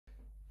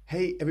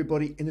Hey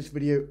everybody, in this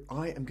video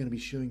I am going to be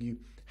showing you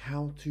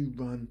how to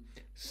run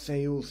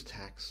sales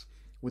tax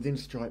within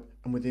Stripe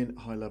and within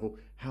HighLevel,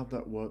 how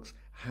that works,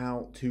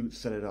 how to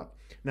set it up.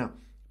 Now,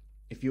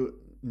 if you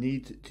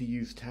need to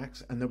use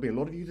tax, and there'll be a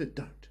lot of you that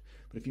don't,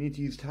 but if you need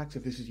to use tax,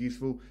 if this is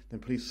useful, then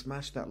please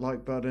smash that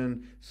like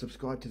button,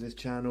 subscribe to this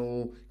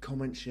channel,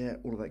 comment, share,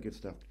 all of that good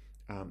stuff.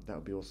 That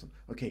would be awesome.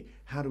 Okay,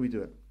 how do we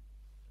do it?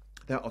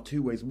 There are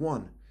two ways.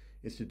 One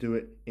is to do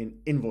it in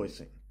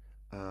invoicing.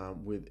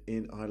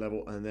 Within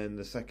HighLevel, and then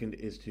the second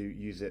is to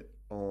use it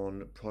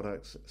on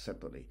products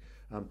separately.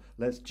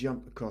 Let's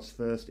jump across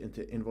first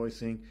into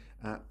invoicing,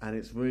 and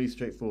it's really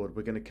straightforward.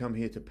 We're going to come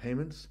here to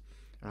payments.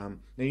 Now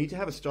you need to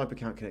have a Stripe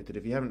account connected.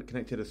 If you haven't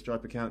connected a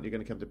Stripe account, you're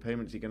going to come to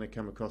payments, you're going to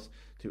come across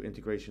to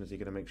integrations, you're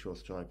going to make sure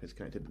Stripe is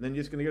connected. And then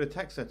you're just going to go to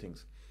tax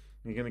settings.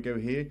 You're going to go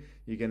here,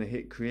 you're going to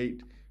hit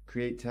create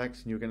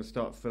tax, and you're going to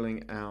start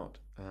filling out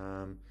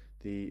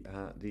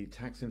the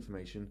tax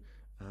information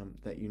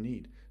that you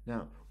need.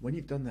 Now, when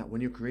you've done that,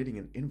 when you're creating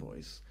an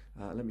invoice,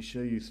 let me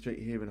show you straight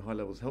here in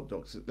HighLevel's help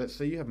docs. Let's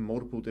say you have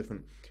multiple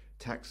different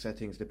tax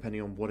settings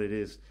depending on what it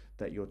is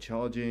that you're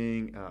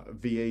charging,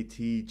 VAT,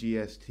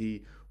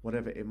 GST,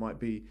 whatever it might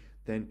be.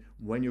 Then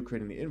when you're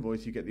creating the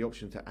invoice, you get the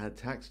option to add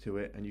tax to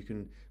it, and you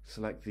can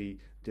select the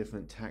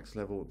different tax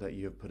level that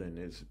you have put in.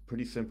 It's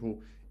pretty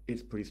simple.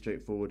 It's pretty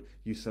straightforward.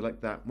 You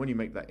select that. When you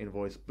make that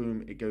invoice,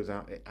 boom, it goes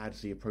out. It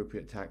adds the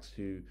appropriate tax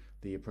to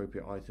the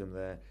appropriate item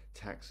there.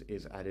 Tax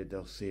is added.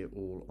 They'll see it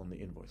all on the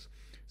invoice.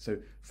 So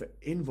for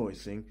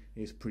invoicing,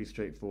 it's pretty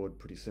straightforward,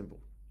 pretty simple.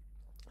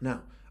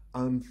 Now,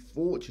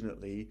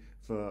 unfortunately,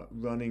 for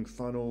running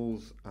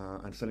funnels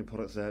and selling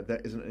products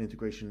there isn't an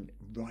integration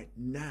right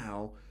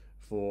now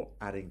for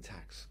adding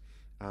tax.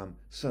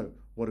 So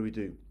what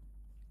do?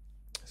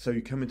 So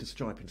you come into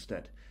Stripe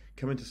instead.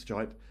 Come into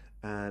Stripe,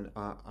 and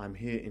I'm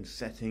here in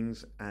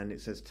settings, and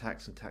it says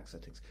tax and tax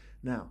settings.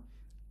 Now,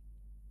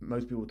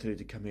 most people tell you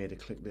to come here to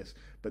click this,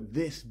 but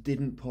this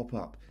didn't pop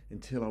up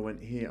until I went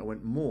here. I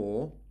went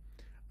more,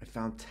 I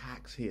found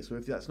tax here. So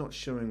if that's not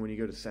showing when you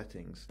go to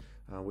settings,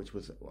 which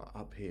was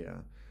up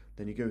here,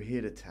 then you go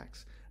here to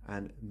tax,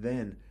 and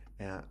then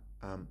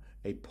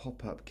a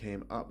pop-up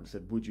came up and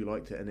said, would you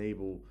like to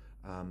enable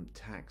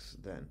tax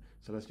then?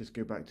 So let's just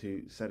go back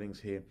to settings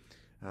here.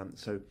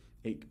 So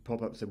it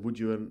pop-up said, would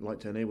you like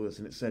to enable this?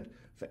 And it said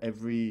for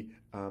every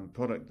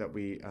product that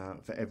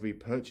for every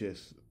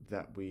purchase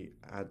that we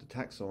add the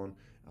tax on,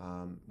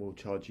 we'll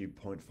charge you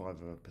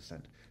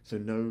 0.5%. So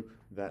know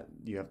that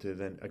you have to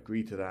then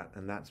agree to that,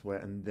 and that's where,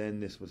 and then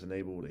this was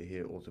enabled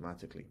here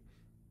automatically.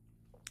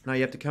 Now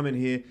you have to come in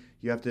here,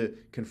 you have to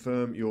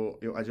confirm your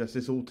address.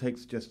 This all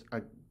takes just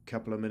a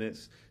couple of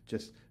minutes.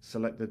 Just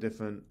select the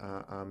different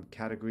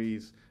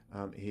categories.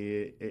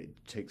 Here it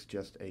takes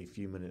just a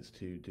few minutes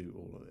to do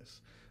all of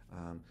this.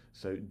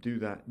 So do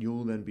that.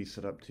 You'll then be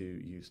set up to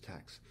use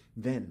tax.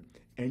 Then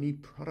any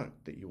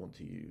product that you want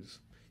to use,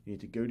 you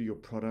need to go to your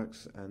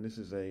products, and this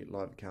is a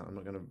live account. I'm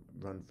not going to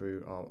run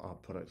through our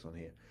products on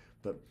here,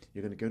 but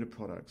you're going to go to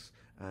products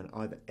and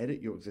either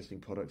edit your existing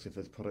products if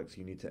there's products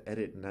you need to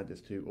edit and add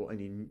this to, or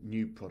any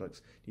new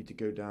products. You need to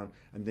go down,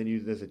 and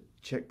then there's a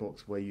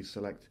checkbox where you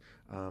select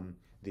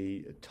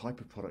the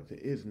type of product it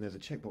is, and there's a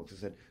checkbox that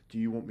said, do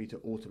you want me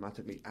to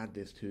automatically add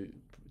this to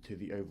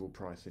the overall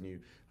price? And you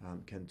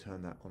can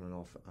turn that on and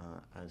off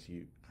as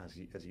you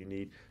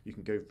need. You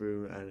can go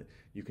through and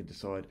you can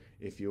decide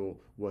if you're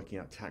working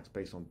out tax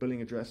based on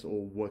billing address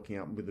or working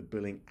out with the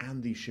billing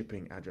and the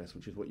shipping address,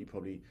 which is what you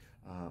probably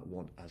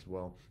want as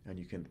well, and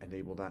you can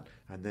enable that,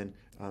 and then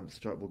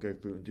Stripe will go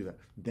through and do that.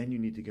 Then you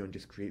need to go and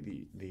just create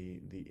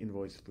the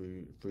invoice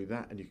through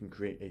that, and you can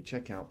create a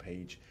checkout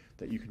page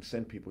that you can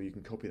send people. You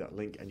can copy that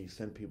link and you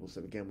send people.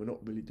 So again, we're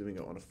not really doing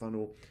it on a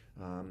funnel,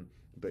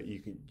 but you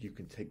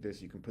can take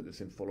this, you can put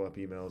this in follow-up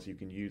emails, you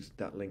can use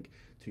that link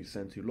to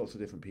send to lots of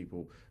different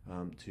people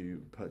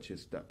to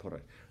purchase that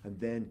product, and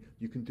then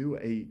you can do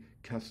a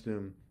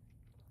custom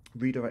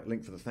redirect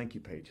link for the thank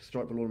you page.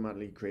 Stripe will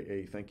automatically create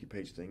a thank you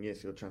page saying,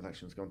 yes, your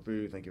transaction's gone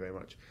through, thank you very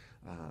much,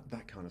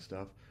 that kind of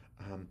stuff.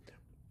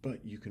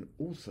 But you can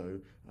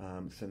also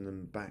send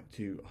them back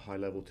to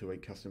HighLevel to a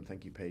custom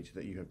thank you page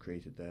that you have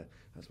created there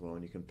as well,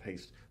 and you can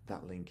paste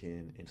that link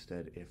in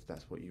instead if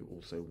that's what you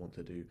also want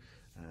to do,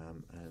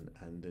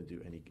 and then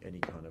do any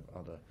kind of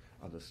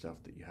other stuff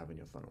that you have in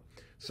your funnel.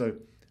 So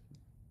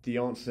the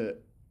answer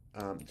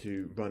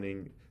to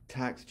running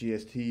tax,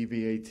 GST,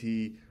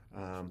 VAT,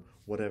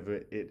 whatever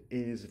it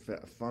is, if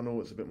a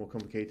funnel, it's a bit more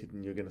complicated,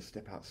 and you're going to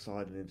step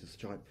outside and into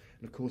Stripe.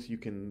 And of course, you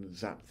can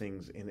zap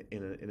things in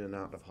and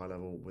out of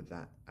HighLevel with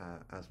that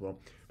as well.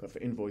 But for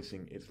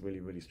invoicing, it's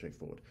really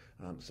straightforward.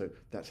 So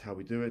that's how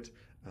we do it.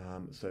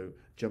 So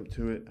jump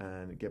to it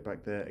and get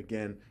back there.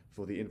 Again,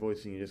 for the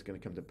invoicing, you're just going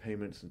to come to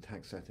payments and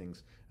tax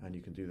settings, and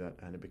you can do that.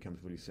 And it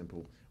becomes really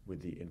simple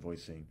with the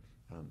invoicing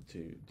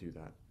to do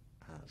that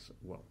as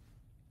well.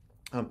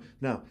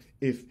 Now,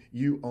 if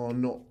you are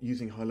not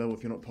using HighLevel,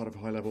 if you're not part of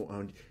HighLevel,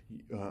 and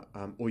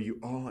or you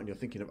are and you're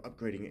thinking of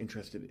upgrading,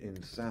 interested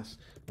in SaaS,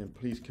 then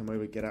please come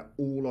over, get out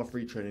all our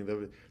free training.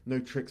 There are no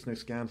tricks, no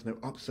scams, no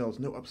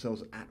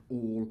upsells at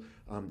all.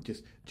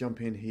 Just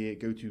jump in here,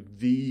 go to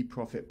The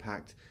Profit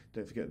Pact.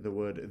 Don't forget the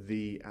word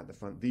 "the" at the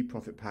front.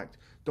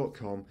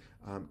 theprofitpact.com.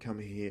 Come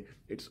here.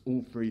 It's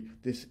all free.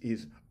 This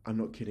is, I'm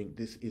not kidding,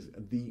 this is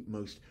the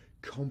most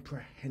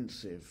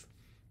comprehensive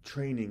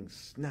training,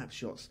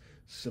 snapshots,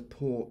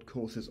 support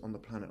courses on the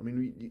planet. I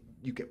mean,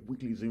 you get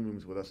weekly Zoom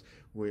rooms with us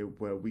where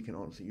we can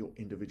answer your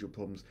individual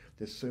problems.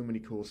 There's so many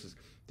courses.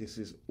 This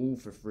is all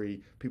for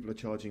free. People are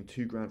charging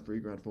 $2,000,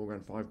 $3,000,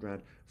 $4,000,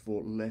 $5,000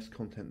 for less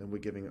content than we're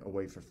giving it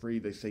away for free.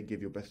 They say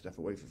give your best stuff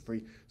away for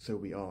free, so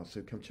we are.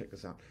 So come check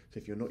this out. So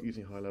if you're not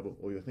using HighLevel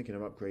or you're thinking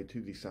of upgrade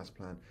to the SaaS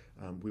plan,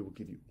 we will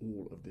give you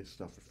all of this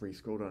stuff for free.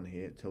 Scroll down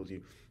here, it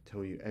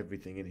tell you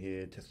everything in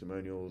here,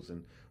 testimonials,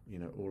 and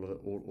all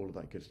of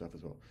that good stuff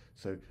as well.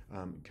 So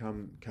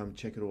come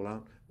check it all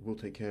out. We'll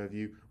take care of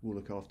you. We'll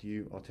look after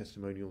you. Our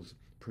testimonials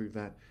prove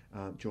that.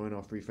 Join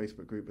our free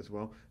Facebook group as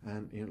well,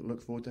 and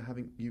look forward to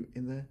having you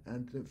in there.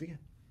 And don't forget,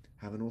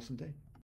 have an awesome day.